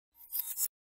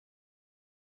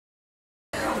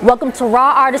Welcome to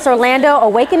Raw Artist Orlando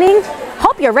Awakening.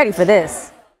 Hope you're ready for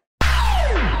this.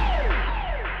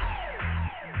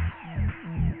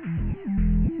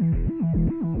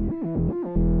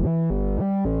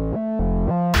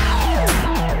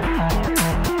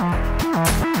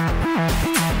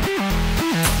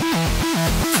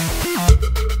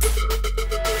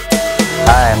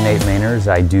 Hi, I'm Nate Mainers.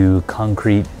 I do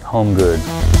concrete home good.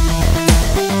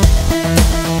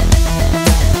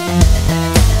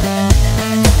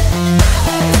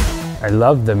 I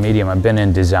love the medium. I've been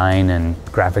in design and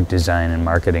graphic design and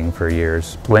marketing for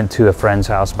years. Went to a friend's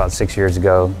house about 6 years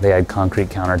ago. They had concrete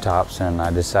countertops and I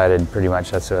decided pretty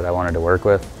much that's what I wanted to work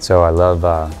with. So I love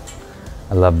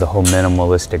the whole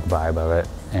minimalistic vibe of it.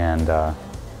 And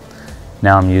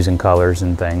now I'm using colors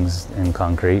and things in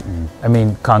concrete. And, I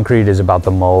mean, concrete is about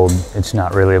the mold. It's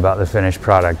not really about the finished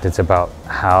product. It's about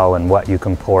how and what you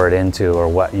can pour it into or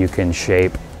what you can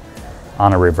shape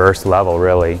on a reverse level,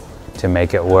 really, to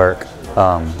make it work.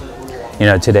 You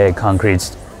know, today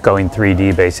concrete's going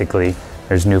 3D basically.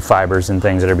 There's new fibers and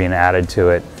things that are being added to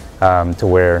it to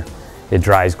where it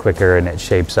dries quicker and it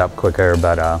shapes up quicker.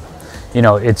 But you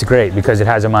know, it's great because it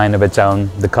has a mind of its own.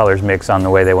 The colors mix on the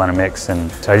way they want to mix,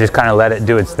 and so I just kind of let it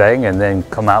do its thing and then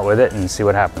come out with it and see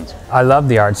what happens. I love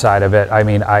the art side of it. I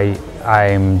mean,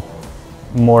 I'm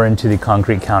more into the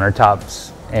concrete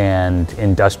countertops and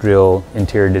industrial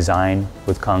interior design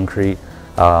with concrete.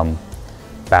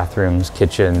 Bathrooms,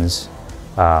 kitchens,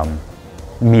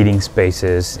 meeting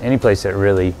spaces, any place that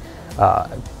really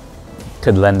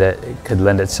could lend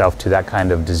itself to that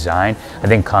kind of design. I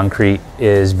think concrete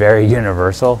is very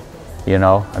universal, you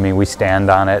know. I mean, we stand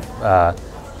on it,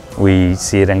 we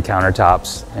see it in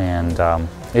countertops, and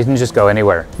it can just go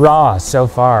anywhere. Raw, so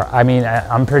far. I mean,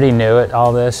 I'm pretty new at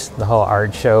all this, the whole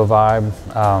art show vibe.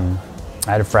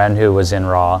 I had a friend who was in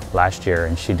Raw last year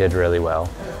and she did really well.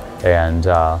 And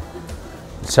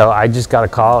so I just got a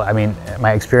call. I mean,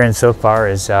 my experience so far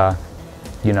is,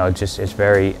 you know, it's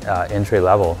very entry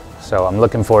level. So I'm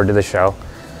looking forward to the show.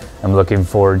 I'm looking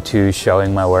forward to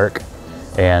showing my work,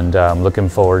 and I'm looking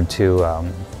forward to,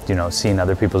 you know, seeing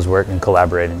other people's work and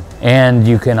collaborating. And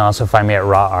you can also find me at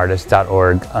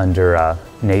rawartist.org under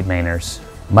Nate Mainers.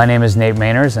 My name is Nate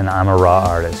Mainers, and I'm a raw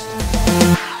artist.